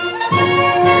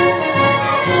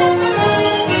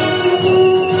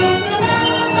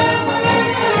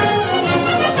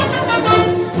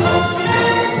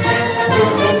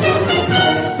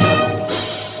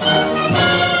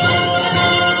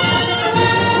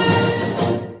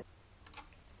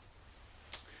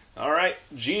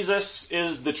Jesus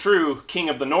is the true King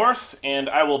of the North, and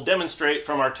I will demonstrate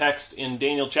from our text in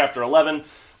Daniel chapter 11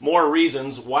 more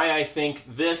reasons why I think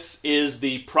this is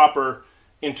the proper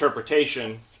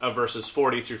interpretation of verses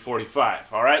 40 through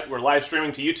 45. All right, we're live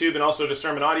streaming to YouTube and also to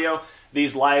Sermon Audio.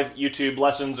 These live YouTube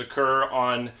lessons occur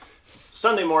on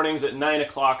Sunday mornings at 9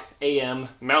 o'clock a.m.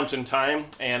 Mountain Time,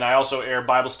 and I also air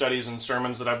Bible studies and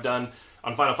sermons that I've done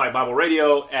on Final Fight Bible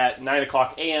Radio at 9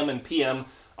 o'clock a.m. and p.m.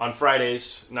 on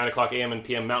Fridays, 9 o'clock a.m. and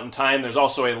p.m. Mountain Time. There's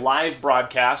also a live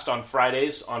broadcast on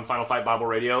Fridays on Final Fight Bible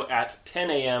Radio at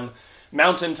 10 a.m.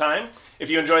 Mountain Time.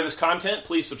 If you enjoy this content,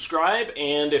 please subscribe,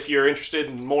 and if you're interested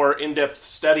in more in-depth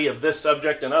study of this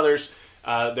subject and others,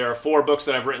 there are 4 books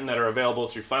that I've written that are available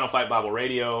through Final Fight Bible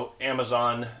Radio,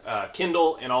 Amazon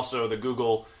Kindle, and also the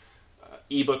Google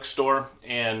ebook store.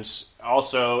 And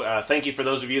also, thank you for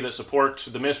those of you that support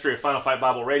the ministry of Final Fight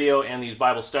Bible Radio and these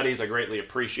Bible studies. I greatly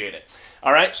appreciate it.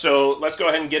 All right, so let's go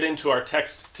ahead and get into our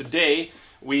text today.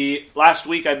 Last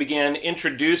week I began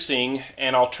introducing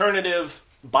an alternative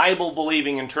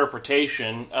Bible-believing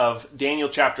interpretation of Daniel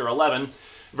chapter 11,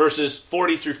 verses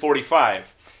 40 through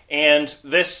 45. And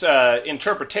this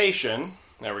interpretation,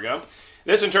 there we go,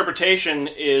 this interpretation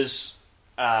is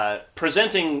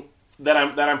presenting that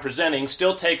I'm presenting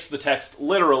still takes the text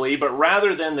literally, but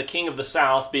rather than the king of the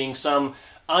south being some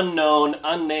unknown,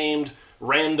 unnamed,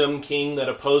 random king that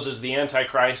opposes the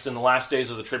Antichrist in the last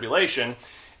days of the tribulation,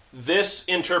 this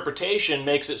interpretation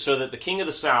makes it so that the king of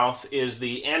the south is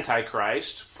the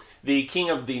Antichrist, the king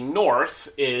of the north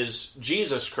is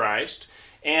Jesus Christ,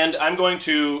 and I'm going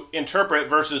to interpret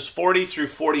verses 40 through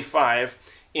 45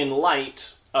 in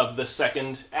light of the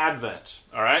second advent,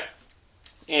 all right?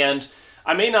 And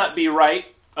I may not be right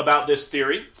about this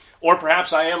theory, or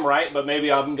perhaps I am right, but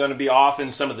maybe I'm going to be off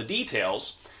in some of the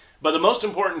details. But the most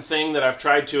important thing that I've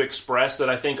tried to express that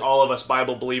I think all of us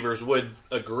Bible believers would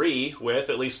agree with,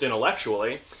 at least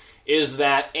intellectually, is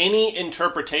that any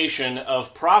interpretation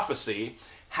of prophecy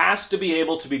has to be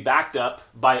able to be backed up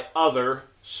by other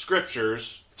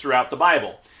scriptures throughout the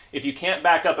Bible. If you can't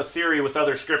back up a theory with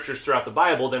other scriptures throughout the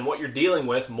Bible, then what you're dealing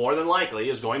with, more than likely,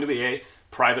 is going to be a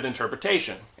private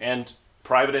interpretation. And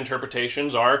private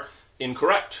interpretations are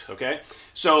incorrect, okay?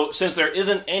 So since there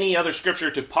isn't any other scripture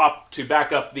to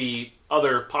back up the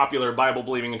other popular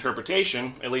Bible-believing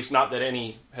interpretation, at least not that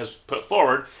any has put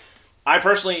forward, I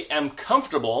personally am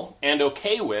comfortable and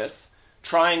okay with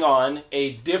trying on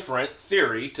a different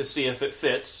theory to see if it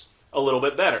fits a little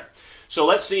bit better. So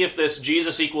let's see if this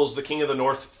Jesus equals the King of the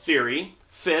North theory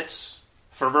fits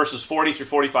for verses 40 through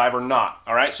 45 or not.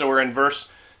 All right, so we're in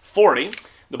verse 40.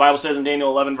 The Bible says in Daniel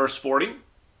 11, verse 40,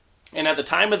 "And at the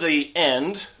time of the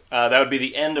end," that would be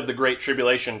the end of the Great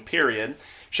Tribulation period,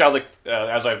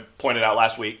 as I pointed out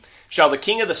last week, "shall the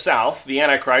king of the south," the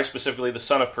Antichrist, specifically the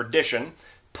son of perdition,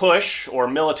 "push," or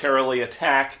militarily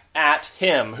attack, "at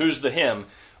him." Who's the him?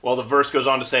 Well, the verse goes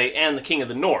on to say, "and the king of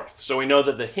the north." So we know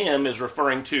that the him is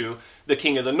referring to the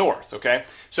king of the north, okay?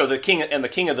 So the king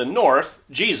of the north,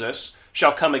 Jesus,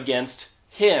 shall come against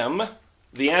him,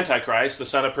 the Antichrist, the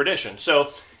son of perdition.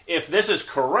 So if this is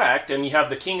correct, and you have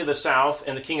the king of the south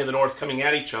and the king of the north coming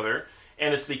at each other,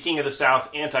 and it's the king of the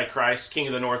south, Antichrist, king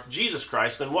of the north, Jesus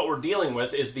Christ, then what we're dealing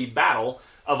with is the battle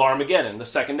of Armageddon, the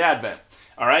second advent.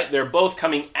 All right, they're both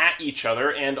coming at each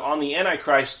other, and on the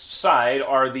Antichrist's side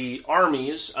are the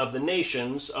armies of the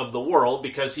nations of the world,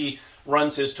 because he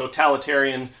runs his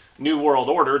totalitarian New World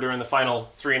Order during the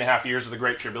final 3.5 years of the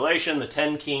Great Tribulation. The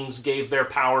 10 kings gave their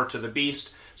power to the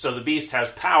beast, so the beast has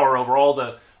power over all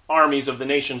the armies of the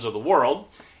nations of the world,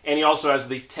 and he also has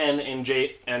the 10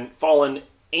 and fallen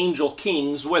angel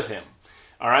kings with him.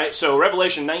 All right, so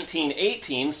Revelation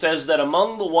 19:18 says that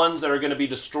among the ones that are going to be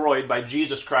destroyed by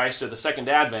Jesus Christ at the second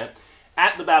advent,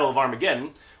 at the Battle of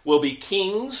Armageddon, will be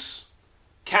kings,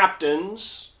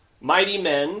 captains, mighty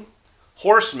men,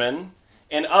 horsemen,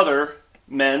 and other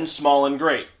men, small and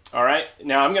great. All right,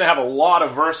 now I'm going to have a lot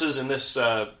of verses in this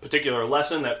particular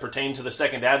lesson that pertain to the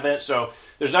second advent, so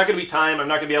there's not going to be time, I'm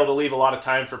not going to be able to leave a lot of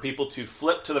time for people to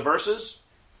flip to the verses,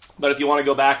 but if you want to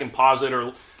go back and pause it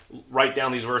or write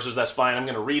down these verses, that's fine. I'm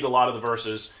going to read a lot of the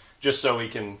verses just so we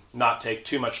can not take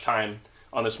too much time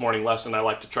on this morning lesson. I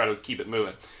like to try to keep it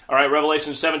moving. All right,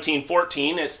 Revelation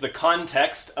 17:14, it's the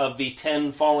context of the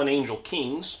 10 fallen angel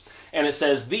kings, and it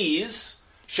says, "These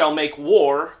shall make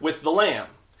war with the Lamb,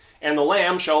 and the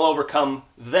Lamb shall overcome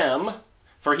them,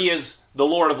 for he is the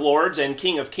Lord of lords and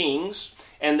King of kings,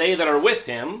 and they that are with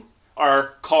him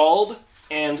are called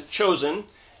and chosen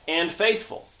and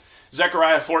faithful."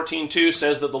 Zechariah 14:2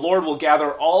 says that the Lord will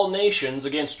gather all nations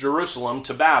against Jerusalem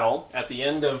to battle at the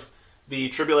end of the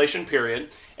tribulation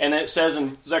period. And it says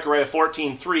in Zechariah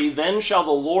 14:3, "Then shall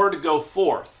the Lord go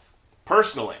forth,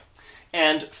 personally,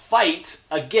 and fight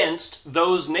against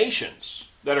those nations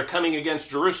that are coming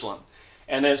against Jerusalem."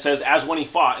 And then it says, "as when he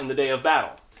fought in the day of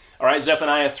battle." All right,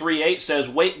 Zephaniah 3:8 says,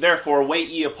 "Wait therefore, wait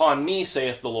ye upon me,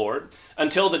 saith the Lord,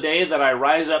 until the day that I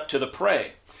rise up to the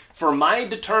prey. For my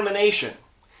determination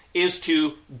is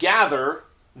to gather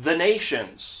the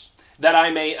nations, that I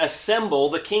may assemble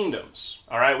the kingdoms."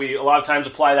 All right, we a lot of times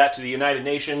apply that to the United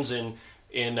Nations in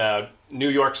New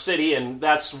York City, and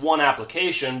that's one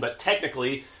application, but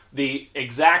technically the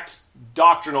exact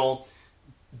doctrinal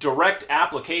direct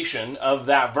application of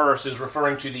that verse is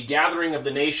referring to the gathering of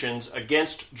the nations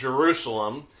against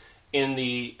Jerusalem at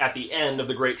the end of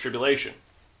the Great Tribulation.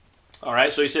 All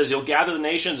right, so he says he'll gather the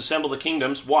nations, assemble the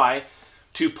kingdoms. Why?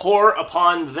 "To pour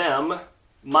upon them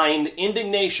mine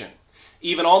indignation,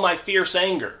 even all my fierce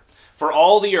anger. For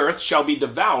all the earth shall be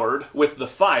devoured with the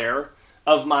fire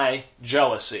of my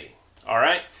jealousy." All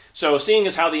right, so seeing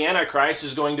as how the Antichrist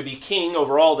is going to be king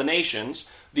over all the nations,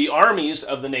 the armies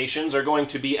of the nations are going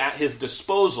to be at his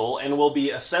disposal and will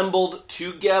be assembled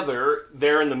together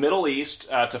there in the Middle East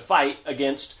to fight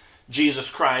against Jesus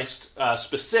Christ,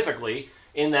 specifically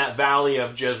in that valley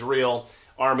of Jezreel,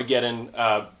 Armageddon,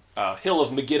 hill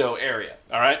of Megiddo area.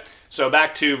 All right, so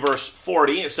back to verse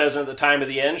 40, it says, "At the time of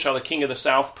the end shall the king of the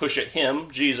south push at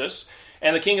him," Jesus,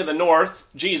 "and the king of the north,"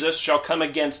 Jesus, "shall come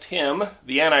against him,"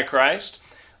 the Antichrist,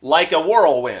 "like a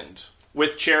whirlwind,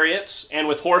 with chariots and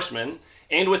with horsemen,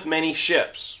 and with many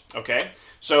ships." Okay,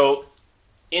 so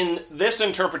in this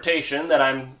interpretation that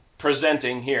I'm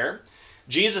presenting here,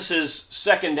 Jesus'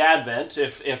 second advent,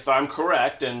 if I'm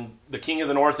correct, and the king of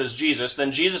the north is Jesus,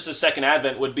 then Jesus' second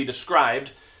advent would be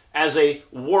described as a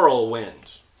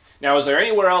whirlwind. Now, is there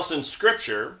anywhere else in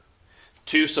Scripture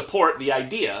to support the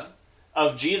idea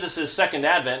of Jesus' second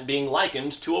advent being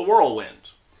likened to a whirlwind?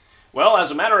 Well, as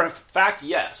a matter of fact,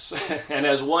 yes. And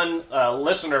as one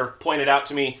listener pointed out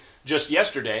to me just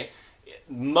yesterday,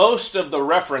 most of the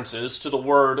references to the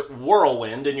word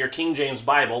whirlwind in your King James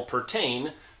Bible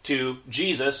pertain to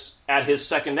Jesus at his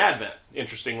second advent,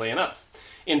 interestingly enough.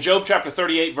 In Job chapter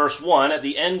 38, verse 1, at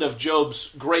the end of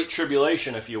Job's great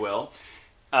tribulation, if you will,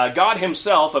 God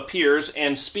himself appears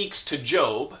and speaks to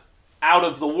Job out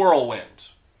of the whirlwind.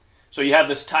 So you have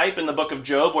this type in the book of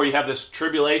Job where you have this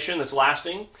tribulation that's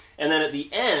lasting, and then at the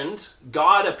end,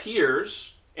 God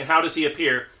appears, and how does he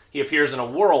appear? He appears in a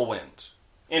whirlwind.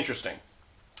 Interesting.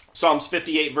 Psalms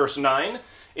 58, verse 9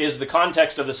 is the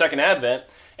context of the second advent,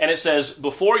 and it says,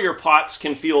 "Before your pots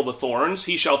can feel the thorns,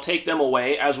 he shall take them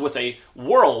away as with a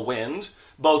whirlwind,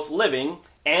 both living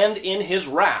and in his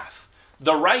wrath.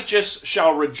 The righteous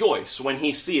shall rejoice when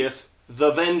he seeth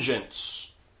the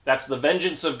vengeance." That's the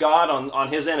vengeance of God on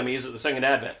his enemies at the second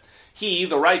advent. "He,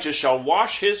 the righteous, shall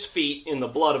wash his feet in the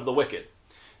blood of the wicked."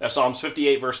 That's Psalms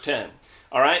 58, verse 10.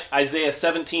 All right, Isaiah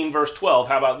 17, verse 12.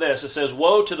 How about this? It says,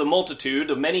 "Woe to the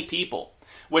multitude of many people,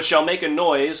 which shall make a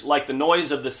noise like the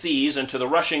noise of the seas, and to the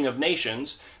rushing of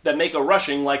nations, that make a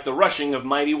rushing like the rushing of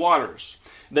mighty waters.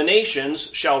 The nations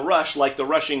shall rush like the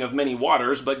rushing of many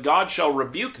waters, but God shall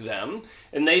rebuke them,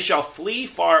 and they shall flee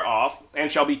far off, and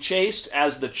shall be chased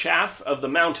as the chaff of the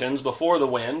mountains before the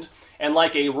wind, and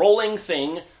like a rolling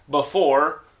thing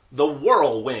before the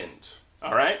whirlwind."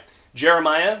 All right?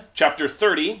 Jeremiah chapter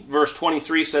 30, verse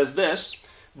 23 says this,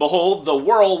 "Behold, the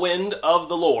whirlwind of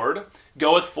the Lord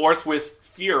goeth forth with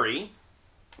fury,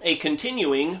 a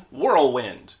continuing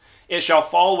whirlwind. It shall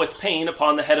fall with pain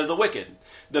upon the head of the wicked.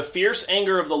 The fierce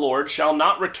anger of the Lord shall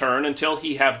not return until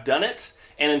he have done it,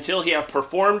 and until he have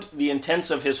performed the intents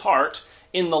of his heart.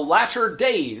 In the latter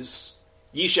days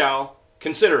ye shall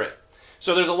consider it."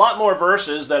 So there's a lot more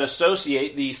verses that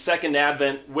associate the second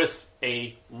advent with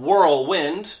a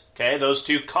whirlwind. Okay, those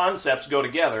two concepts go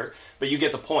together, but you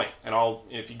get the point. And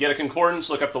if you get a concordance,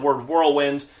 look up the word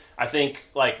whirlwind. I think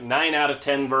like 9 out of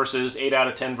 10 verses, 8 out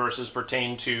of 10 verses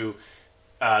pertain to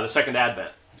the second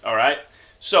advent. All right,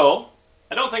 so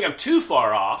I don't think I'm too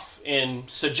far off in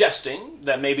suggesting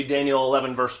that maybe Daniel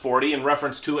 11, verse 40, in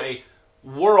reference to a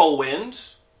whirlwind,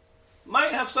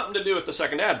 might have something to do with the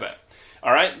second advent.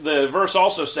 All right, the verse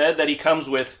also said that he comes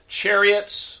with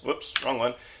chariots. Whoops, wrong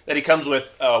one. That he comes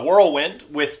with a whirlwind,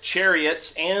 with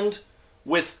chariots, and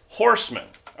with horsemen.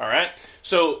 All right,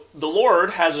 so the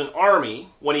Lord has an army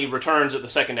when he returns at the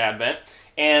second advent,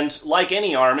 and like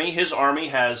any army, his army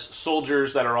has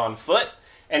soldiers that are on foot,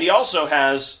 and he also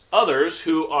has others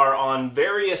who are on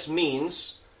various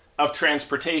means of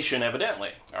transportation,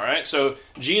 evidently. All right, so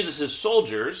Jesus'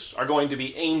 soldiers are going to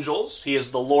be angels. He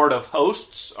is the Lord of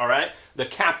hosts, all right, the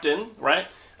captain, right,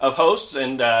 of hosts,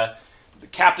 and the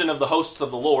captain of the hosts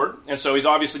of the Lord, and so he's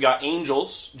obviously got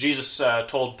angels. Jesus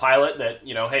told Pilate that,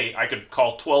 hey, I could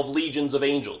call 12 legions of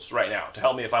angels right now to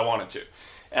help me if I wanted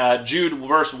to. Jude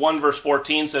verse 1, verse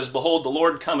 14 says, "Behold, the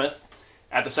Lord cometh,"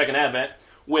 at the second advent,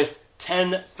 "with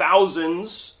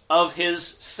 10,000s of his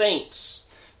saints."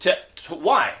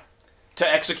 Why?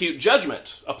 To execute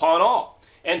judgment upon all,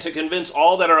 and to convince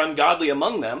all that are ungodly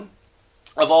among them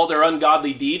of all their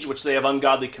ungodly deeds which they have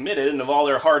ungodly committed, and of all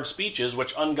their hard speeches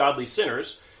which ungodly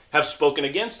sinners have spoken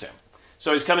against him.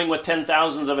 So he's coming with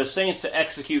 10,000s of his saints to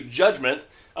execute judgment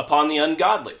upon the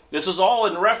ungodly. This is all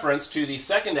in reference to the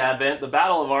second advent, the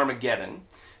Battle of Armageddon,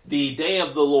 the day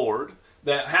of the Lord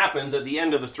that happens at the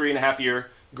end of the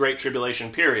 3.5-year Great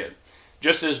Tribulation period.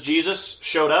 Just as Jesus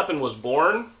showed up and was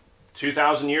born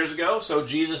 2,000 years ago, so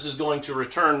Jesus is going to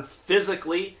return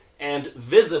physically and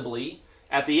visibly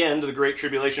at the end of the Great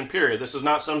Tribulation period. This is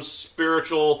not some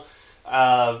spiritual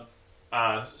thing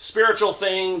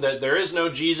that there is no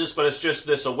Jesus, but it's just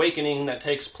this awakening that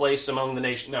takes place among the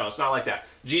nations. No, it's not like that.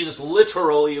 Jesus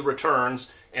literally returns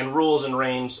and rules and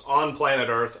reigns on planet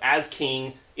Earth as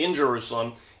king in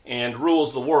Jerusalem and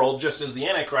rules the world just as the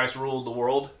Antichrist ruled the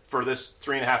world for this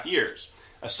 3.5 years.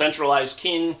 A centralized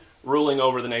king ruling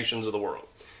over the nations of the world.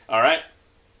 All right?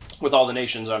 With all the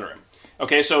nations under him.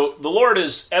 Okay, so the Lord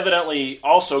is evidently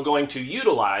also going to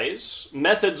utilize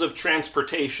methods of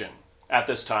transportation at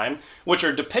this time, which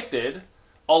are depicted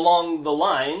along the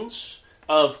lines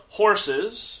of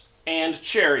horses and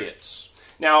chariots.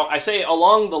 Now, I say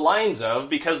along the lines of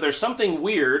because there's something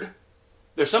weird,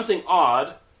 there's something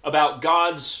odd about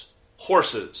God's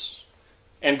horses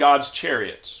and God's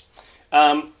chariots.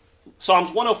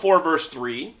 Psalms 104 verse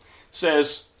 3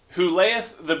 says, "Who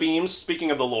layeth the beams," speaking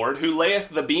of the Lord, "who layeth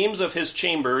the beams of his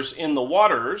chambers in the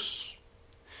waters,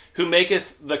 who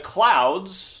maketh the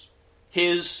clouds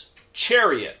his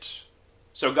chariot."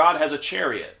 So God has a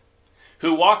chariot.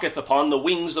 "Who walketh upon the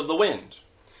wings of the wind."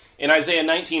 In Isaiah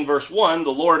 19 verse 1,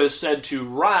 the Lord is said to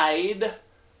ride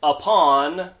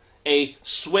upon a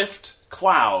swift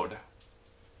cloud,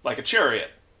 like a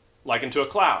chariot, like unto a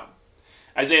cloud.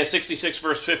 Isaiah 66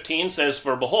 verse 15 says,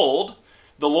 "For behold,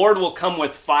 the Lord will come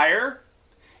with fire,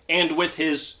 and with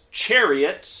his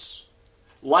chariots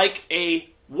like a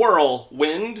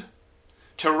whirlwind,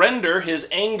 to render his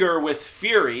anger with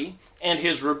fury, and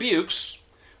his rebukes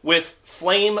with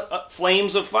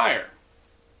flames of fire."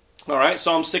 All right,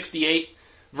 Psalm 68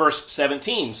 verse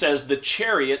 17 says, "The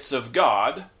chariots of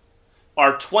God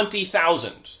are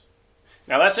 20,000.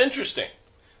 Now that's interesting.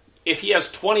 If he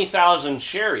has 20,000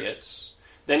 chariots,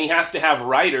 then he has to have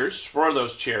riders for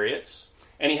those chariots,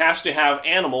 and he has to have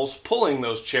animals pulling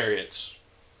those chariots,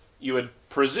 you would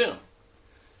presume.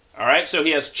 All right, so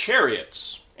he has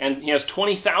chariots, and he has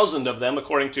 20,000 of them,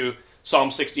 according to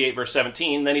Psalm 68, verse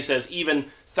 17. Then he says,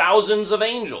 "Even thousands of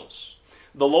angels.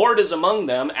 The Lord is among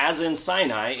them, as in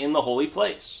Sinai, in the holy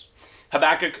place."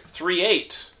 Habakkuk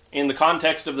 3:8, in the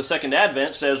context of the second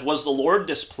advent, says, "Was the Lord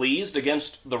displeased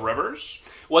against the rivers?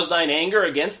 Was thine anger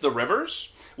against the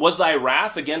rivers? Was thy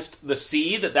wrath against the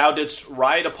sea, that thou didst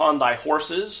ride upon thy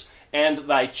horses and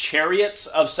thy chariots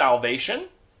of salvation?"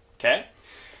 Okay?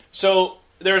 So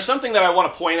there's something that I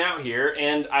want to point out here,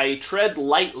 and I tread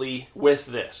lightly with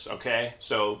this, okay?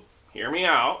 So hear me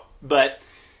out, but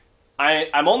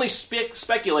I'm only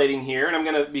speculating here, and I'm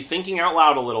going to be thinking out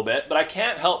loud a little bit, but I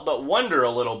can't help but wonder a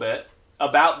little bit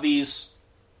about these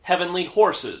heavenly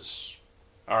horses,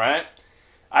 all right?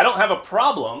 I don't have a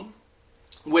problem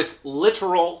with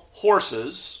literal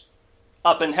horses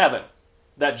up in heaven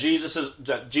that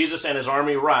Jesus and his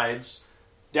army rides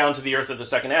down to the earth at the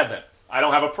second advent. I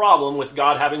don't have a problem with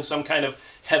God having some kind of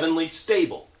heavenly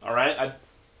stable, all right?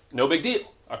 No big deal,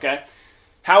 okay?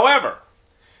 However,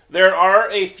 there are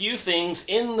a few things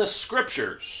in the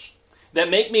scriptures that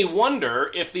make me wonder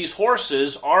if these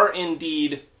horses are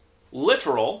indeed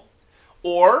literal,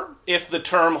 or if the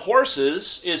term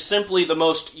horses is simply the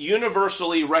most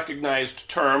universally recognized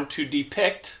term to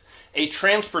depict a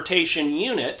transportation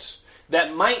unit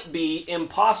that might be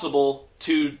impossible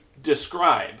to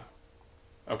describe.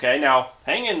 Okay, now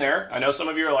hang in there. I know some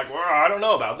of you are like, well, I don't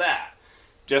know about that.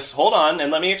 Just hold on and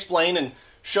let me explain and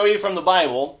show you from the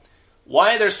Bible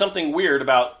why there's something weird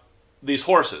about these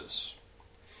horses.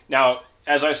 Now,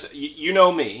 as I said, you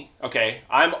know me, okay?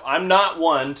 I'm not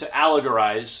one to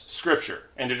allegorize Scripture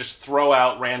and to just throw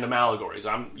out random allegories.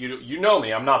 You know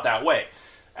me, I'm not that way.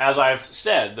 As I've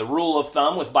said, the rule of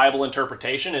thumb with Bible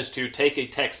interpretation is to take a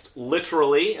text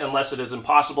literally unless it is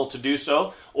impossible to do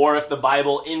so, or if the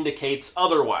Bible indicates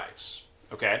otherwise,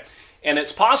 okay? And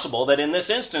it's possible that in this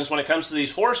instance, when it comes to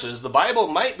these horses, the Bible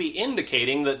might be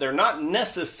indicating that they're not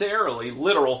necessarily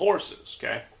literal horses,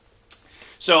 okay?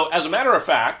 So, as a matter of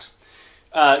fact,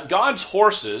 God's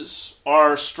horses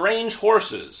are strange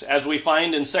horses, as we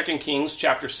find in 2 Kings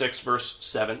chapter 6, verse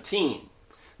 17.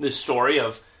 This story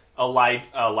of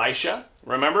Elisha.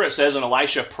 Remember, it says, and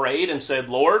Elisha prayed and said,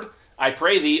 Lord, I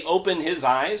pray thee, open his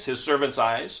eyes, his servant's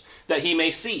eyes, that he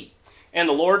may see. And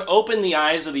the Lord opened the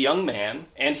eyes of the young man,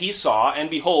 and he saw,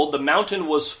 and behold, the mountain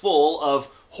was full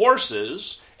of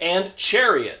horses and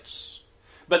chariots.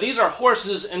 But these are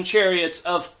horses and chariots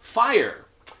of fire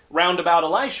round about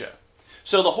Elisha.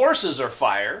 So the horses are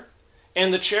fire,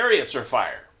 and the chariots are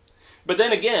fire. But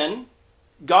then again,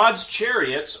 God's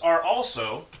chariots are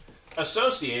also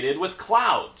associated with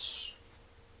clouds.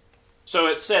 So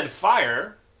it said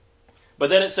fire, but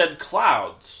then it said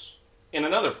clouds in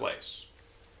another place.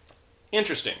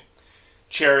 Interesting.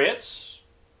 Chariots,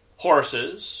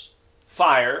 horses,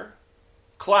 fire,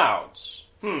 clouds.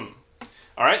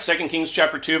 All right, 2 Kings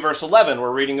chapter 2, verse 11,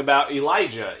 we're reading about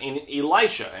Elijah and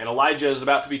Elisha, and Elijah is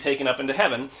about to be taken up into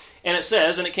heaven. And it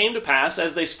says, and it came to pass,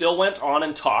 as they still went on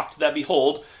and talked, that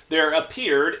behold, there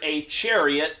appeared a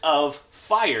chariot of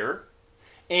fire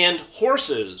and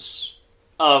horses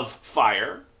of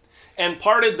fire, and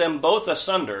parted them both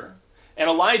asunder, and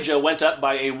Elijah went up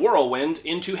by a whirlwind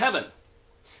into heaven.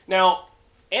 Now,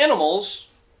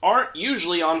 animals aren't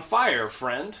usually on fire,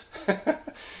 friend.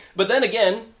 But then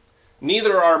again,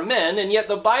 neither are men, and yet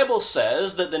the Bible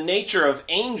says that the nature of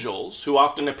angels, who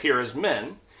often appear as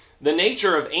men, the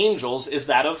nature of angels is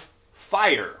that of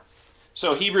fire.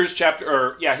 So Hebrews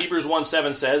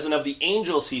 1:7 says, and of the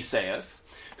angels he saith,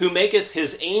 who maketh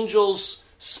his angels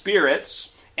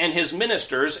spirits, and his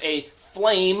ministers a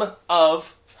flame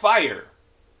of fire.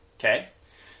 Okay?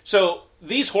 So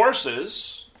these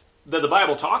horses that the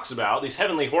Bible talks about, these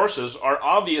heavenly horses, are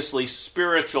obviously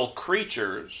spiritual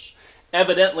creatures,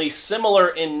 evidently similar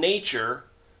in nature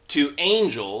to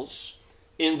angels,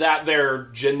 in that their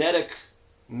genetic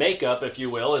makeup, if you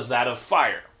will, is that of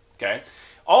fire. Okay?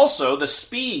 Also, the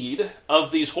speed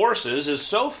of these horses is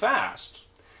so fast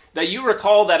that you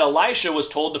recall that Elisha was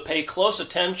told to pay close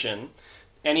attention,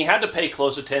 and he had to pay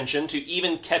close attention to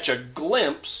even catch a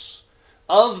glimpse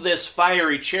of this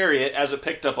fiery chariot as it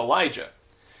picked up Elijah.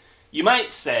 You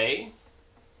might say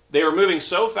they were moving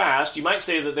so fast, you might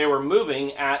say that they were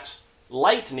moving at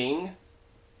lightning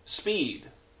speed.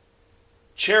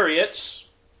 Chariots,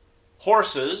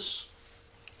 horses,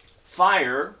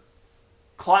 fire,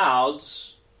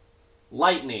 clouds,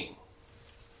 lightning.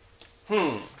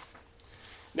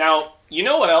 Now, you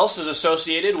know what else is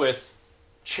associated with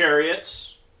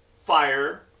chariots,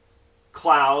 fire,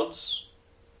 clouds,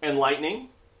 and lightning?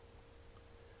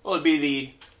 Well, it would be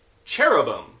the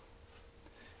cherubim.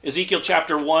 Ezekiel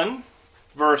chapter 1,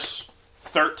 verse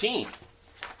 13.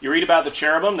 You read about the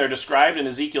cherubim. They're described in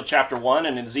Ezekiel chapter 1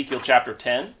 and in Ezekiel chapter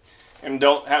 10. And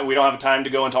we don't have time to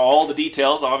go into all the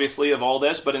details, obviously, of all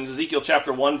this, but in Ezekiel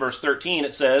chapter 1, verse 13,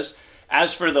 it says,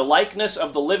 as for the likeness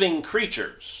of the living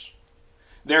creatures,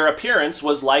 their appearance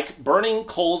was like burning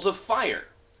coals of fire,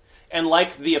 and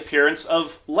like the appearance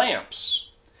of lamps.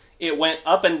 It went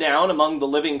up and down among the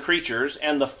living creatures,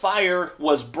 and the fire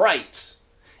was bright,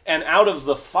 and out of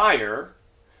the fire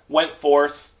went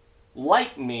forth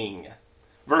lightning.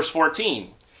 Verse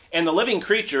 14, and the living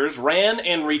creatures ran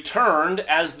and returned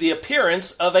as the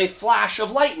appearance of a flash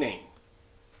of lightning.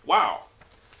 Wow.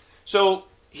 So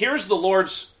here's the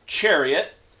Lord's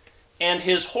chariot, and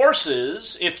his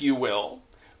horses, if you will,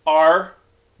 are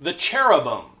the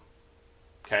cherubim.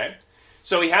 Okay?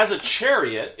 So he has a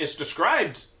chariot. It's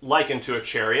described likened to a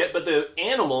chariot, but the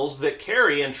animals that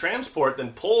carry and transport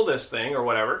and pull this thing or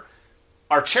whatever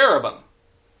are cherubim.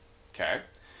 Okay?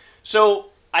 So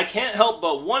I can't help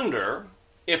but wonder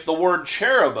if the word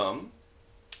cherubim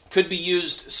could be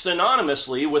used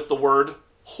synonymously with the word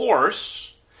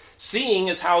horse, seeing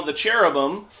as how the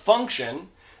cherubim function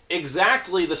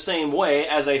exactly the same way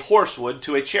as a horse would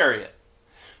to a chariot.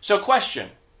 So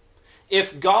question,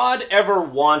 if God ever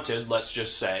wanted, let's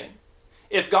just say,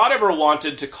 if God ever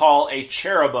wanted to call a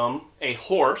cherubim a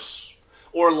horse,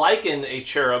 or liken a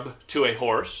cherub to a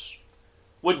horse,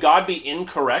 would God be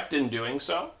incorrect in doing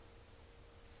so?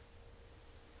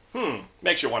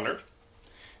 Makes you wonder.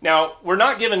 Now, we're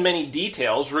not given many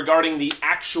details regarding the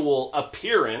actual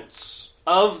appearance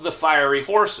of the fiery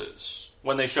horses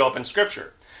when they show up in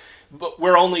Scripture. But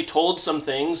we're only told some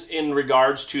things in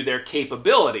regards to their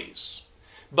capabilities.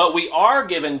 But we are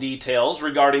given details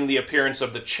regarding the appearance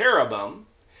of the cherubim,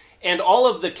 and all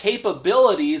of the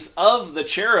capabilities of the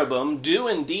cherubim do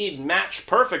indeed match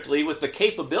perfectly with the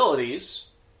capabilities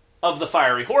of the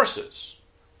fiery horses.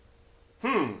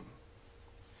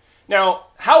 Now,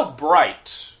 how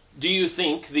bright do you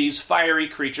think these fiery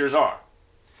creatures are?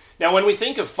 Now, when we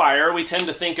think of fire, we tend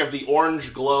to think of the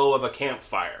orange glow of a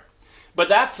campfire. But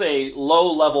that's a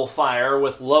low-level fire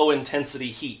with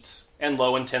low-intensity heat and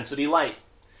low-intensity light.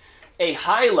 A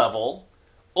high-level,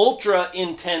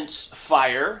 ultra-intense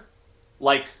fire,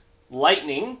 like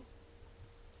lightning,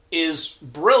 is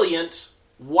brilliant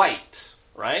white,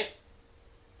 right?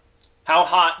 How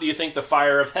hot do you think the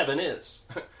fire of heaven is?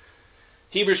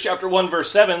 Hebrews chapter 1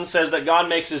 verse 7 says that God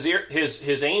makes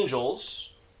his angels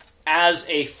as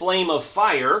a flame of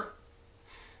fire.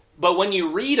 But when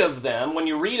you read of them, when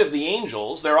you read of the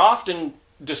angels, they're often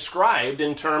described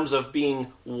in terms of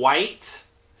being white,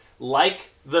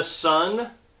 like the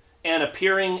sun, and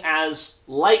appearing as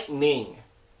lightning.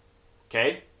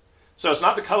 Okay? So it's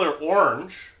not the color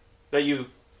orange that you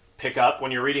pick up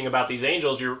when you're reading about these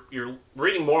angels. You're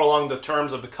reading more along the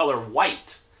terms of the color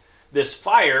white. This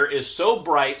fire is so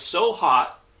bright, so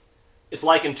hot, it's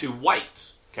likened to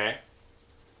white. Okay?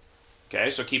 Okay,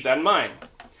 so keep that in mind.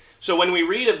 So when we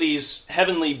read of these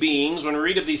heavenly beings, when we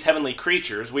read of these heavenly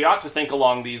creatures, we ought to think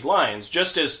along these lines.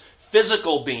 Just as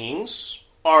physical beings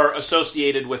are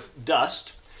associated with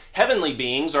dust, heavenly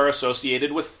beings are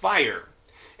associated with fire.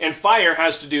 And fire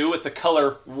has to do with the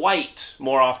color white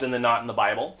more often than not in the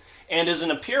Bible, and is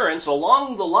an appearance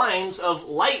along the lines of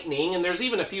lightning, and there's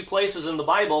even a few places in the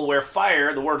Bible where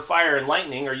fire, the word fire and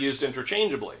lightning, are used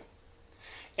interchangeably.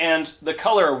 And the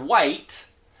color white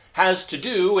has to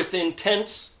do with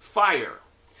intense fire.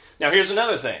 Now here's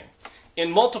another thing. In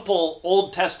multiple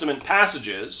Old Testament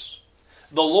passages,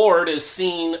 the Lord is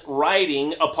seen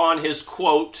riding upon his,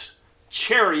 quote,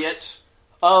 chariot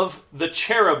of the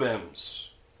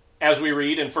cherubims, as we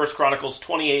read in 1 Chronicles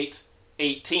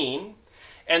 28:18.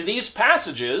 And these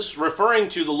passages, referring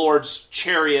to the Lord's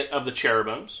chariot of the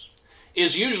cherubims,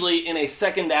 is usually in a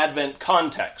Second Advent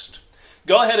context.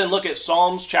 Go ahead and look at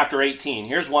Psalms chapter 18.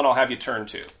 Here's one I'll have you turn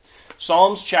to.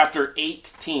 Psalms chapter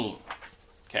 18.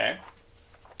 Okay?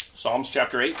 Psalms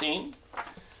chapter 18.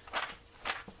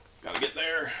 Got to get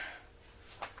there.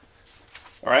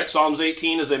 All right, Psalms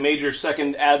 18 is a major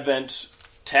Second Advent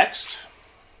text.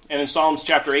 And in Psalms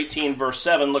chapter 18, verse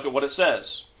 7, look at what it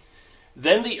says.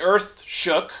 Then the earth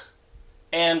shook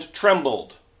and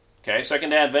trembled. Okay,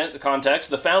 Second Advent, the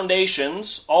context. The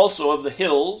foundations also of the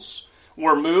hills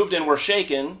were moved and were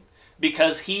shaken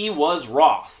because he was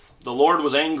wroth. The Lord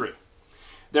was angry.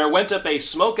 There went up a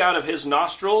smoke out of his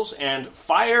nostrils, and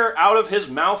fire out of his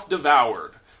mouth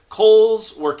devoured.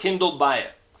 Coals were kindled by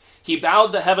it. He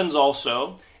bowed the heavens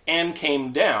also, and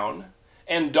came down,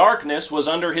 and darkness was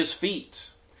under his feet.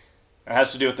 It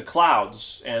has to do with the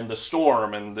clouds, and the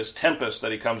storm, and this tempest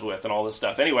that he comes with, and all this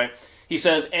stuff. Anyway, he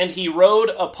says, and he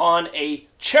rode upon a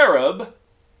cherub,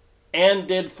 and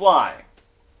did fly.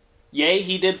 Yea,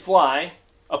 he did fly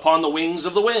upon the wings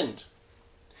of the wind.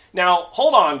 Now,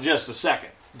 hold on just a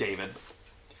second, David.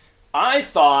 I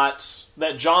thought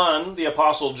that John, the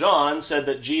Apostle John, said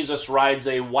that Jesus rides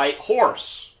a white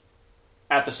horse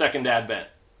at the Second Advent.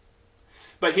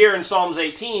 But here in Psalms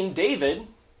 18, David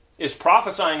is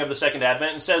prophesying of the Second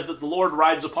Advent and says that the Lord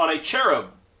rides upon a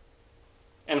cherub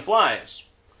and flies.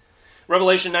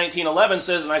 Revelation 19:11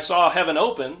 says, and I saw heaven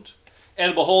opened,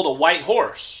 and behold, a white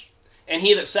horse. And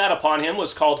he that sat upon him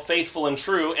was called Faithful and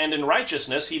True, and in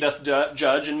righteousness he doth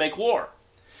judge and make war.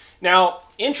 Now,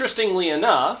 interestingly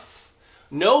enough,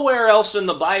 nowhere else in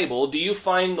the Bible do you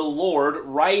find the Lord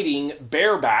riding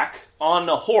bareback on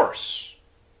a horse.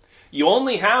 You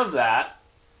only have that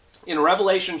in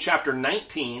Revelation chapter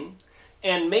 19,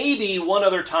 and maybe one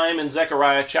other time in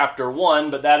Zechariah chapter 1,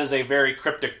 but that is a very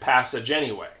cryptic passage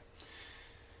anyway.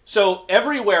 So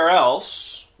everywhere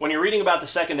else, when you're reading about the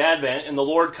Second Advent and the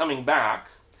Lord coming back,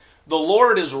 the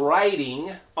Lord is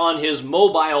riding on his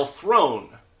mobile throne,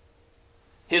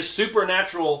 his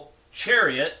supernatural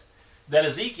chariot that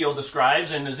Ezekiel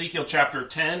describes in Ezekiel chapter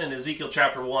 10 and Ezekiel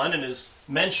chapter 1 and is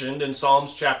mentioned in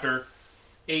Psalms chapter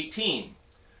 18.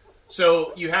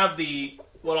 So you have the,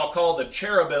 what I'll call the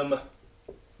cherubim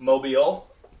mobile,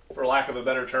 for lack of a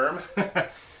better term.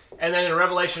 And then in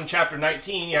Revelation chapter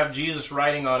 19, you have Jesus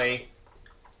riding on a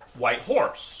white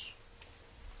horse.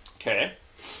 Okay.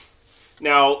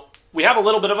 Now, we have a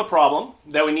little bit of a problem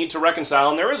that we need to reconcile,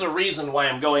 and there is a reason why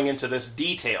I'm going into this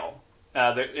detail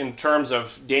in terms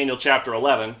of Daniel chapter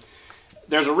 11.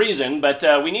 There's a reason, but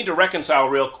we need to reconcile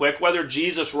real quick whether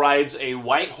Jesus rides a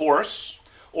white horse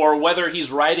or whether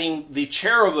he's riding the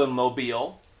cherubim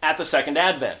mobile at the Second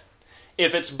Advent.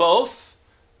 If it's both,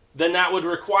 then that would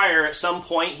require at some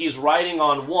point he's riding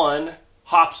on one,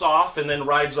 hops off, and then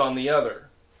rides on the other.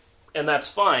 And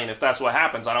that's fine if that's what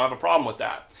happens. I don't have a problem with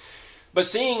that. But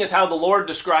seeing as how the Lord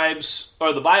describes,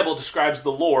 or the Bible describes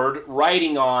the Lord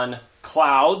riding on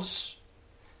clouds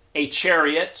a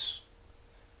chariot,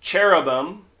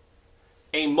 cherubim,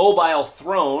 a mobile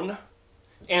throne,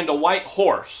 and a white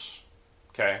horse.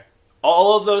 Okay?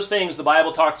 All of those things the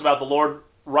Bible talks about the Lord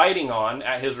riding on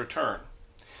at his return.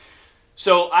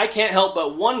 So I can't help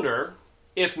but wonder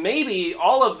if maybe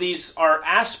all of these are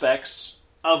aspects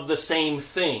of the same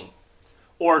thing,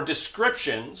 or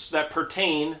descriptions that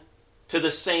pertain to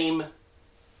the same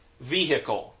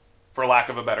vehicle, for lack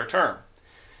of a better term.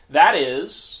 That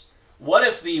is, what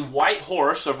if the white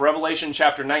horse of Revelation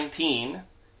chapter 19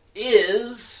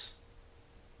 is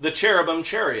the cherubim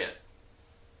chariot?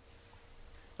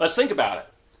 Let's think about it.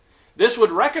 This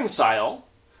would reconcile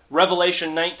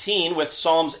Revelation 19 with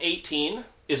Psalms 18,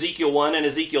 Ezekiel 1, and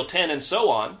Ezekiel 10, and so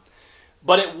on,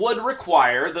 but it would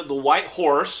require that the white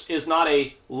horse is not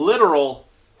a literal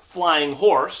flying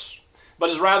horse, but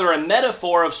is rather a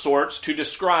metaphor of sorts to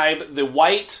describe the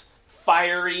white,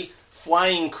 fiery,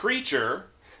 flying creature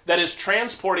that is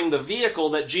transporting the vehicle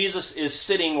that Jesus is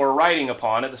sitting or riding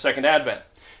upon at the second advent.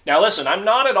 Now listen, I'm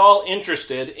not at all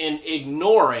interested in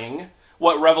ignoring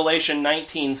what Revelation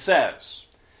 19 says.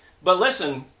 But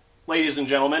listen, ladies and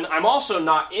gentlemen, I'm also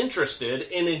not interested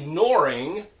in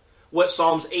ignoring what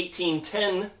Psalms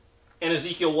 18:10 and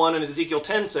Ezekiel 1 and Ezekiel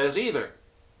 10 says either.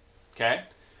 Okay?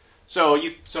 So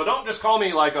don't just call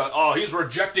me like, he's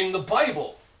rejecting the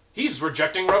Bible. He's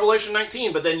rejecting Revelation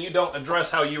 19, but then you don't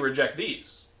address how you reject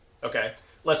these. Okay?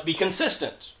 Let's be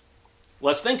consistent.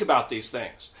 Let's think about these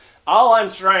things. All I'm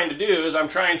trying to do is I'm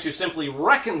trying to simply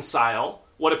reconcile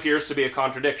what appears to be a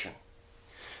contradiction.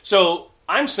 So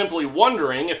I'm simply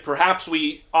wondering if perhaps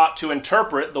we ought to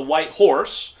interpret the white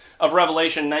horse of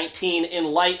Revelation 19 in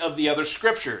light of the other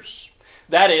scriptures.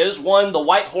 That is, one, the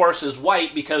white horse is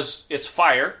white because it's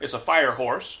fire. It's a fire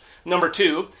horse. Number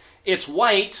two, it's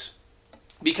white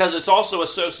because it's also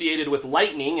associated with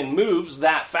lightning and moves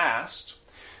that fast.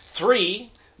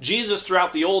 Three, Jesus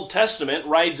throughout the Old Testament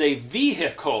rides a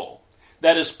vehicle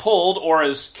that is pulled or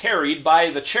is carried by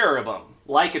the cherubim,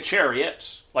 like a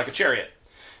chariot.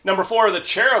 Number four, the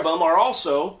cherubim are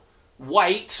also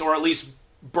white, or at least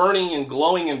burning and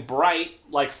glowing and bright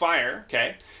like fire.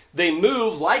 Okay? They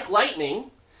move like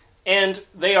lightning, and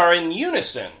they are in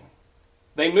unison.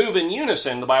 They move in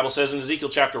unison, the Bible says in Ezekiel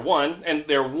chapter 1, and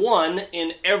they're one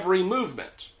in every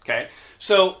movement. Okay?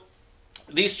 So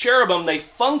these cherubim, they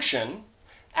function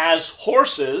as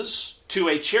horses to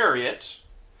a chariot,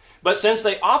 but since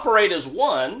they operate as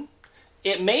one,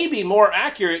 it may be more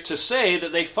accurate to say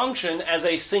that they function as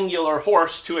a singular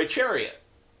horse to a chariot.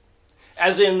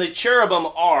 As in, the cherubim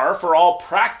are, for all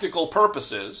practical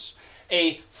purposes,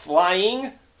 a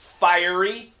flying,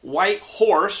 fiery, white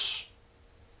horse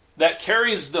that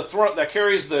carries the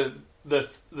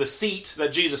seat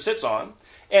that Jesus sits on,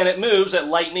 and it moves at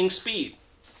lightning speed.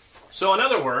 So in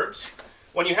other words,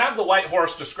 when you have the white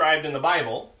horse described in the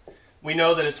Bible, we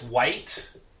know that it's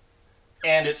white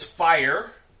and it's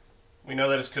fire. We know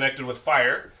that it's connected with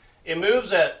fire. It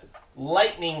moves at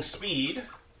lightning speed.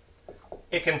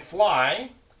 It can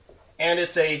fly, and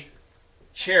it's a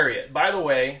chariot. By the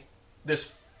way,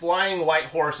 this flying white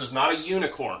horse is not a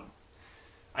unicorn.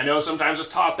 I know sometimes it's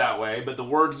taught that way, but the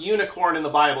word unicorn in the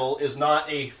Bible is not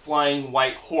a flying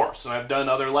white horse. And I've done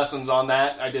other lessons on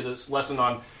that. I did a lesson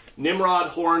on Nimrod,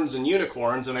 horns, and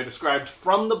unicorns, and I described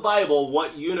from the Bible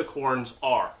what unicorns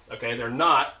are. Okay, they're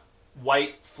not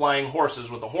white flying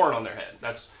horses with a horn on their head.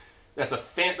 That's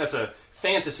a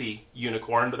fantasy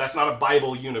unicorn, but that's not a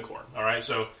Bible unicorn. All right,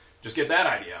 so just get that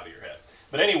idea out of your head.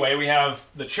 But anyway, we have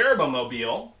the cherubim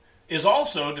mobile is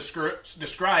also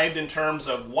described in terms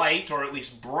of white, or at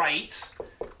least bright.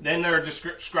 Then they're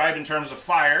described in terms of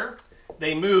fire.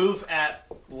 They move at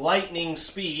lightning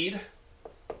speed.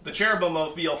 The cherubim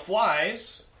mobile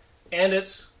flies, and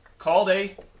it's called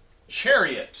a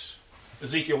chariot.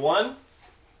 Ezekiel 1,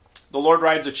 the Lord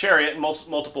rides a chariot in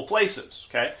multiple places.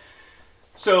 Okay,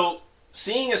 so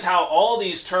seeing as how all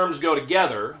these terms go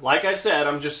together, like I said,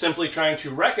 I'm just simply trying to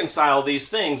reconcile these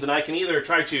things, and I can either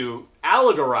try to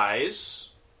allegorize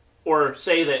or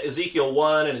say that Ezekiel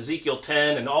 1 and Ezekiel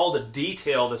 10 and all the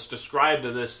detail that's described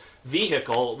of this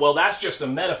vehicle, well, that's just a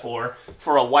metaphor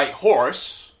for a white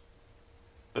horse,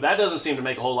 but that doesn't seem to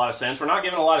make a whole lot of sense. We're not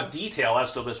given a lot of detail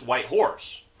as to this white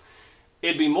horse.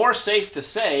 It'd be more safe to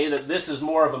say that this is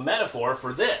more of a metaphor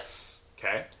for this,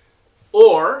 okay?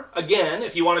 Or, again,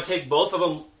 if you want to take both of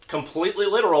them completely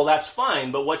literal, that's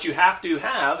fine. But what you have to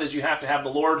have is you have to have the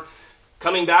Lord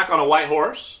coming back on a white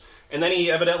horse, and then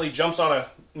he evidently jumps on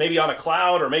maybe on a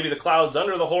cloud, or maybe the cloud's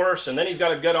under the horse, and then he's got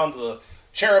to get onto the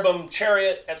cherubim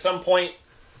chariot at some point,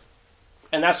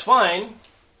 and that's fine,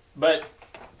 but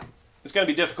it's going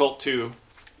to be difficult to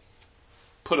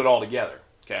put it all together,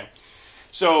 okay?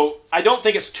 So I don't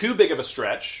think it's too big of a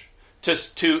stretch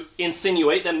to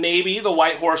insinuate that maybe the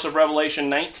white horse of Revelation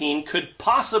 19 could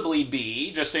possibly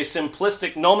be just a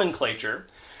simplistic nomenclature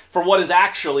for what is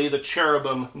actually the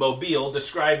cherubim mobile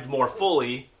described more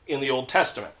fully in the Old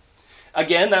Testament.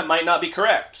 Again, that might not be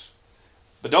correct.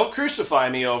 But don't crucify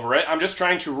me over it. I'm just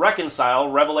trying to reconcile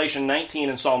Revelation 19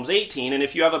 and Psalms 18. And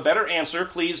if you have a better answer,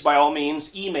 please, by all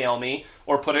means, email me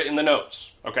or put it in the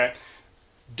notes. Okay?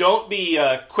 Don't be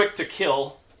quick to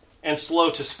kill and slow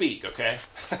to speak. Okay?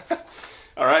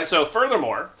 All right. So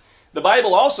furthermore, the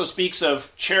Bible also speaks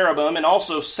of cherubim and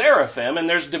also seraphim, and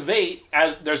there's debate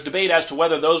as to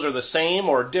whether those are the same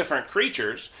or different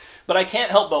creatures. But I can't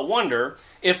help but wonder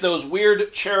if those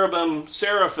weird cherubim,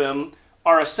 seraphim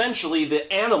are essentially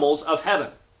the animals of heaven.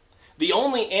 The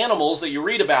only animals that you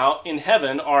read about in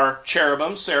heaven are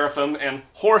cherubim, seraphim, and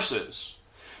horses.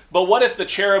 But what if the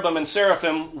cherubim and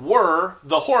seraphim were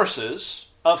the horses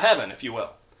of heaven, if you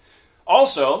will?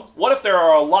 Also, what if there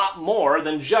are a lot more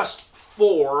than just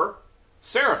 4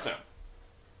 seraphim?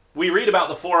 We read about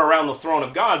the 4 around the throne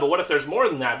of God, but what if there's more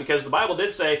than that? Because the Bible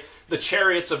did say the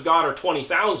chariots of God are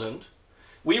 20,000.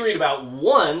 We read about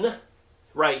 1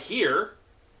 right here.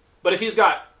 But if he's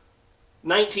got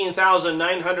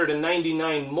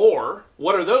 19,999 more,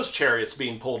 what are those chariots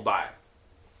being pulled by?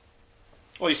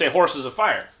 Well, you say horses of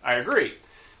fire. I agree.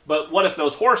 But what if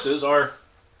those horses are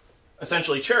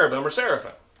essentially cherubim or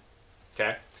seraphim?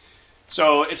 Okay?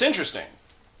 So it's interesting.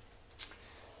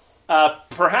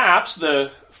 Perhaps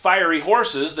the fiery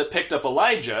horses that picked up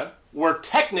Elijah were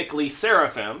technically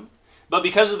seraphim, but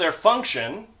because of their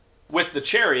function with the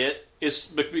chariot,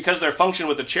 because their function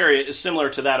with the chariot is similar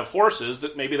to that of horses,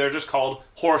 that maybe they're just called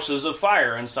horses of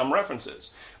fire in some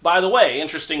references. By the way,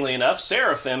 interestingly enough,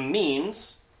 seraphim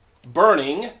means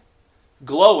burning,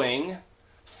 glowing,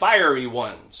 fiery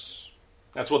ones.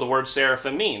 That's what the word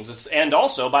seraphim means. And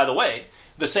also, by the way,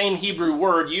 the same Hebrew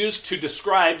word used to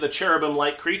describe the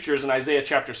cherubim-like creatures in Isaiah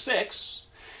chapter 6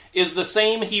 is the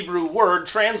same Hebrew word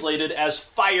translated as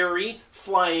fiery,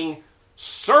 flying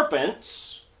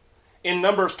serpents in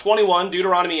Numbers 21,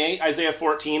 Deuteronomy 8, Isaiah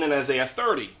 14, and Isaiah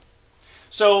 30.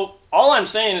 So all I'm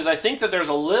saying is I think that there's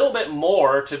a little bit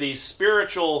more to these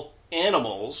spiritual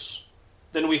animals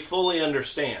than we fully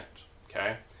understand.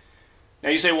 Okay? Now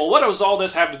you say, well, what does all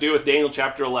this have to do with Daniel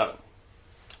chapter 11?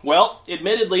 Well,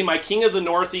 admittedly, my King of the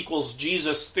North equals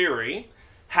Jesus theory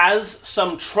has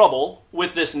some trouble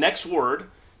with this next word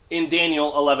in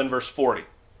Daniel 11, verse 40.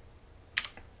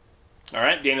 All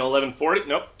right, Daniel 11, 40.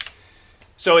 Nope.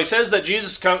 So he says that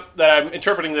that I'm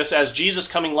interpreting this as Jesus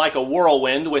coming like a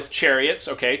whirlwind with chariots.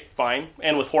 Okay, fine.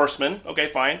 And with horsemen. Okay,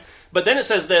 fine. But then it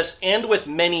says this, and with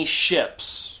many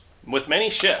ships. With many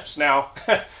ships. Now,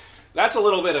 that's a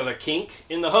little bit of a kink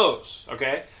in the hose.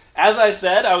 Okay? As I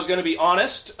said, I was going to be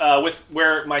honest with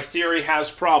where my theory has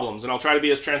problems, and I'll try to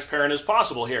be as transparent as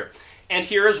possible here. And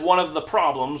here is one of the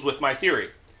problems with my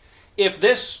theory. If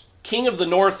this King of the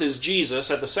North is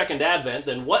Jesus at the second advent,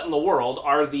 then what in the world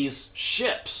are these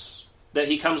ships that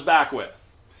he comes back with?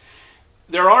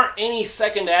 There aren't any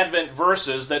second advent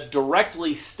verses that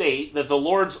directly state that the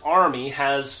Lord's army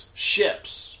has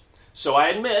ships. So I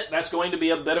admit that's going to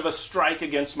be a bit of a strike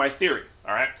against my theory.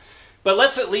 All right? But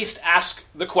let's at least ask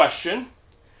the question,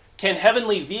 can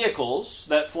heavenly vehicles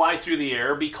that fly through the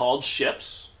air be called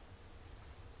ships?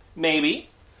 Maybe.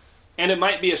 And it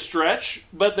might be a stretch,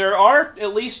 but there are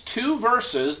at least 2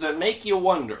 verses that make you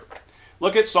wonder.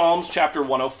 Look at Psalms chapter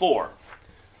 104.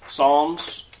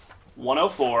 Psalms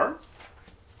 104.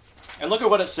 And look at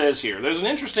what it says here. There's an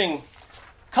interesting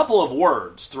couple of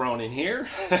words thrown in here.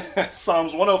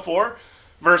 Psalms 104,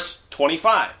 verse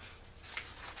 25.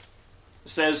 It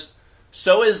says,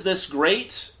 "So is this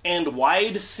great and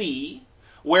wide sea,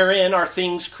 wherein are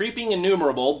things creeping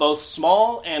innumerable, both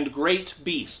small and great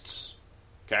beasts."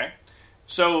 Okay?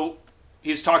 So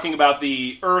he's talking about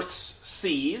the earth's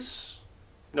seas,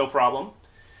 no problem.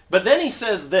 But then he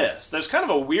says this. There's kind of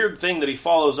a weird thing that he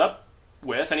follows up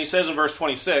with, and he says in verse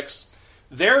 26,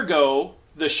 "There go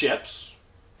the ships.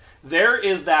 There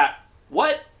is that,"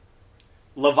 what?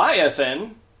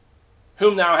 "Leviathan,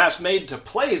 whom thou hast made to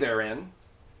play therein."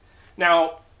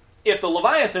 Now, if the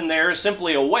Leviathan there is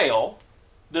simply a whale,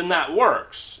 then that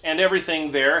works. And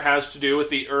everything there has to do with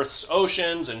the earth's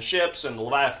oceans and ships, and the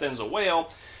Leviathan's a whale.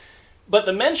 But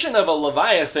the mention of a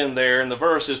Leviathan there in the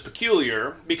verse is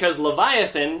peculiar, because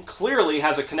Leviathan clearly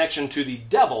has a connection to the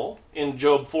devil in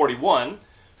Job 41,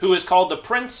 who is called the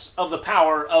prince of the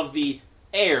power of the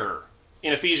air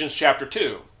in Ephesians chapter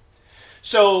 2.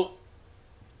 So,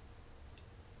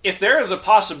 if there is a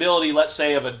possibility, let's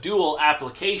say, of a dual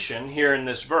application here in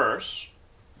this verse,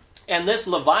 and this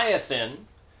Leviathan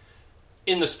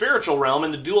in the spiritual realm,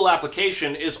 in the dual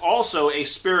application, is also a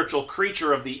spiritual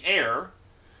creature of the air,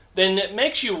 then it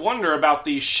makes you wonder about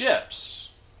these ships.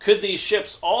 Could these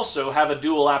ships also have a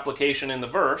dual application in the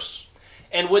verse?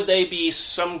 And would they be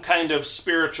some kind of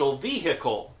spiritual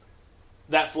vehicle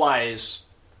that flies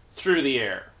through the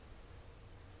air?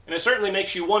 And it certainly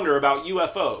makes you wonder about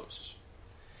UFOs.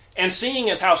 And seeing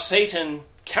as how Satan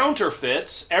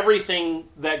counterfeits everything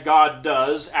that God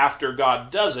does after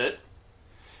God does it,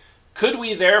 could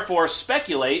we therefore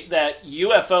speculate that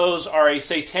UFOs are a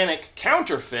satanic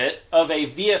counterfeit of a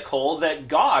vehicle that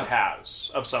God has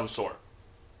of some sort?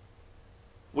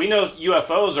 We know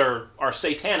UFOs are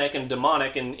satanic and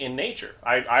demonic in nature.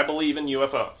 I believe in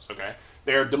UFOs, okay?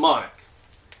 They're demonic,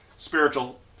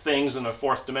 spiritual things in the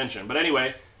fourth dimension. But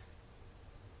anyway,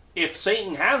 if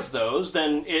Satan has those,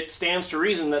 then it stands to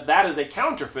reason that that is a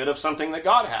counterfeit of something that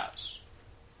God has.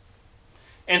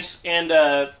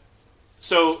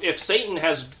 So if Satan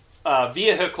has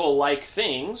vehicle-like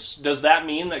things, does that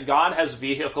mean that God has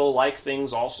vehicle-like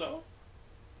things also?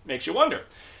 Makes you wonder.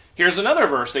 Here's another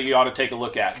verse that you ought to take a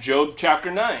look at. Job chapter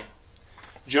 9.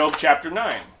 Job chapter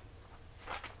 9.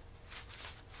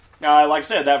 Now, like I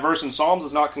said, that verse in Psalms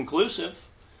is not conclusive,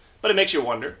 but it makes you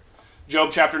wonder.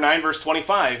 Job chapter 9, verse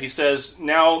 25, he says,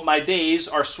 "Now my days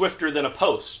are swifter than a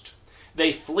post.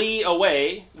 They flee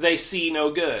away, they see no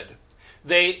good.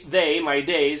 They, my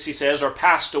days," he says, "are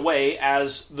passed away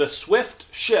as the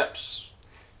swift ships,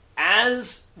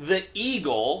 as the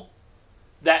eagle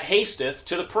that hasteth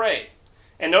to the prey."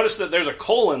 And notice that there's a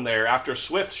colon there after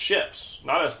swift ships.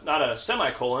 Not a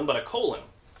semicolon, but a colon.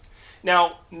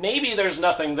 Now, maybe there's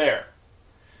nothing there.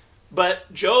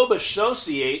 But Job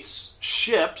associates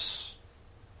ships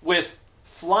with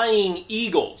flying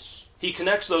eagles. He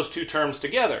connects those two terms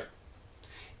together.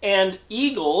 And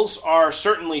eagles are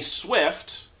certainly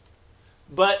swift,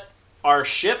 but are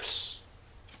ships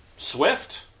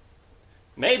swift?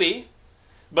 Maybe.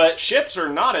 But ships are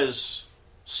not as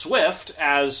swift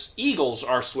as eagles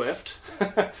are swift.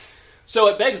 So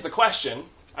it begs the question,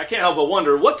 I can't help but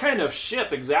wonder, what kind of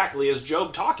ship exactly is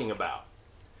Job talking about?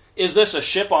 Is this a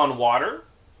ship on water?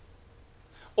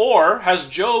 Or has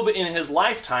Job in his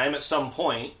lifetime at some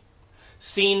point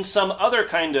seen some other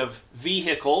kind of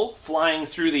vehicle flying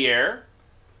through the air,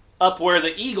 up where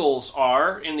the eagles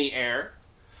are in the air,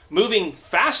 moving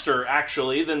faster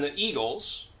actually than the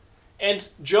eagles? And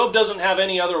Job doesn't have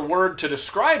any other word to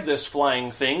describe this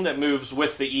flying thing that moves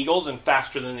with the eagles and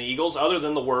faster than the eagles other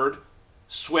than the word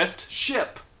swift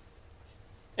ship.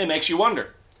 It makes you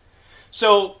wonder.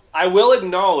 So I will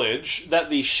acknowledge that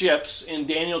the ships in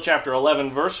Daniel chapter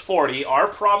 11 verse 40 are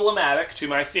problematic to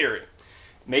my theory.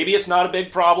 Maybe it's not a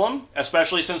big problem,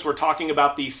 especially since we're talking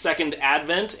about the second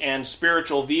advent and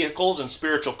spiritual vehicles and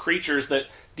spiritual creatures that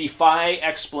defy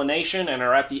explanation and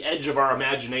are at the edge of our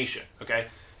imagination, okay?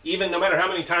 Even no matter how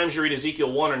many times you read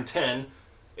Ezekiel 1 and 10,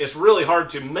 it's really hard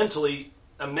to mentally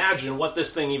imagine what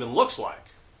this thing even looks like,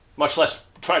 much less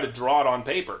try to draw it on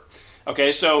paper.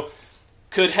 Okay, so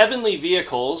could heavenly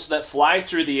vehicles that fly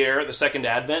through the air at the second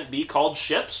advent be called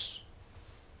ships?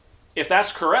 If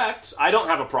that's correct, I don't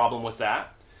have a problem with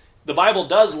that. The Bible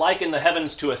does liken the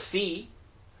heavens to a sea,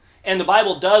 and the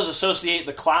Bible does associate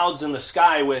the clouds in the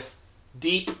sky with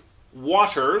deep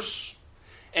waters.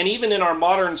 And even in our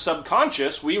modern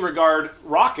subconscious, we regard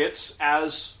rockets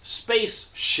as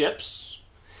spaceships,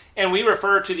 and we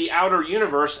refer to the outer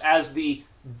universe as the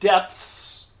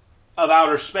depths of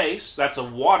outer space. That's a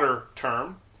water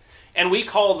term. And we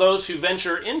call those who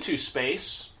venture into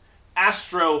space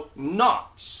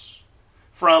astronauts,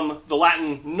 from the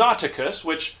Latin nauticus,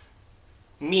 which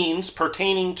means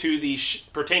pertaining to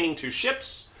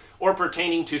ships or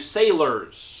pertaining to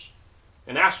sailors.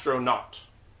 An astronaut.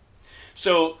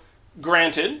 So,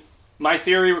 granted, my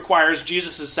theory requires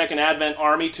Jesus' second advent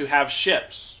army to have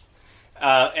ships.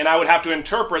 And I would have to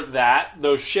interpret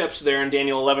those ships there in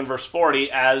Daniel 11 verse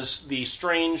 40, as the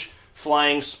strange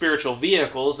flying spiritual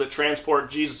vehicles that transport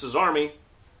Jesus' army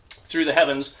through the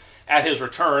heavens at his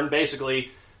return,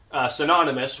 basically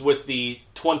synonymous with the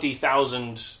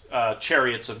 20,000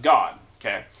 chariots of God.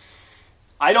 Okay.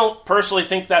 I don't personally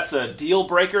think that's a deal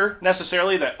breaker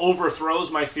necessarily that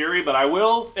overthrows my theory, but I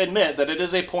will admit that it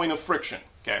is a point of friction.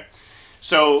 Okay,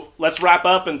 so let's wrap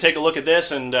up and take a look at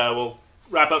this, and we'll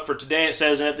wrap up for today. It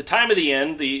says, "And at the time of the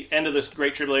end of this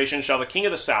great tribulation, shall the king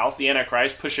of the south, the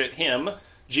Antichrist, push at him,"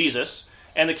 Jesus,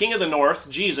 "and the king of the north,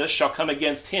 Jesus, shall come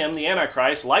against him," the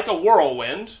Antichrist, "like a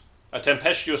whirlwind," a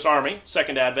tempestuous army,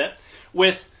 second advent,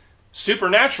 "with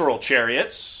supernatural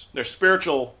chariots," they're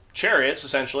spiritual chariots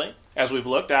essentially, as we've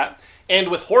looked at, "and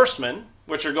with horsemen,"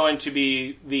 which are going to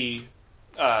be the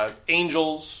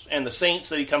angels and the saints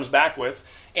that he comes back with,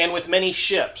 and with many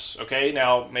ships. Okay,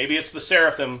 now maybe it's the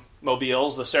seraphim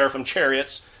mobiles, the seraphim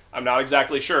chariots. I'm not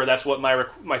exactly sure. That's what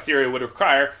my theory would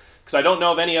require, because I don't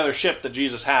know of any other ship that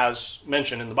Jesus has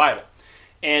mentioned in the Bible.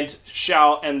 And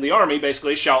the army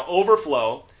basically shall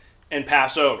overflow and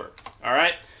pass over. All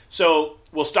right, so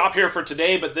we'll stop here for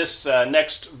today. But this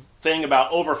next thing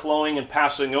about overflowing and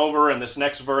passing over, and this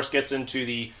next verse gets into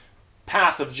the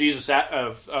path of Jesus,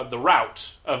 the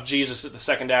route of Jesus at the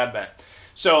second advent.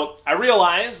 So I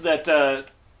realize that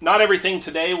not everything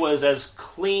today was as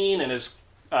clean and as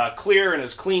clear and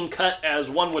as clean cut as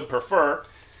one would prefer,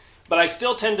 but I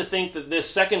still tend to think that this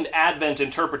second advent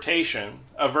interpretation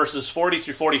of verses 40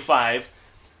 through 45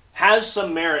 has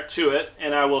some merit to it,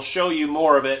 and I will show you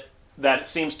more of it that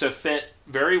seems to fit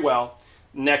very well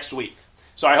next week.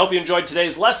 So I hope you enjoyed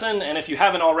today's lesson, and if you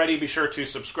haven't already, be sure to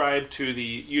subscribe to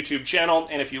the YouTube channel,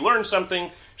 and if you learned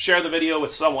something, share the video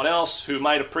with someone else who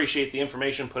might appreciate the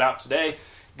information put out today.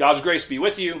 God's grace be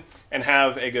with you, and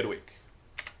have a good week.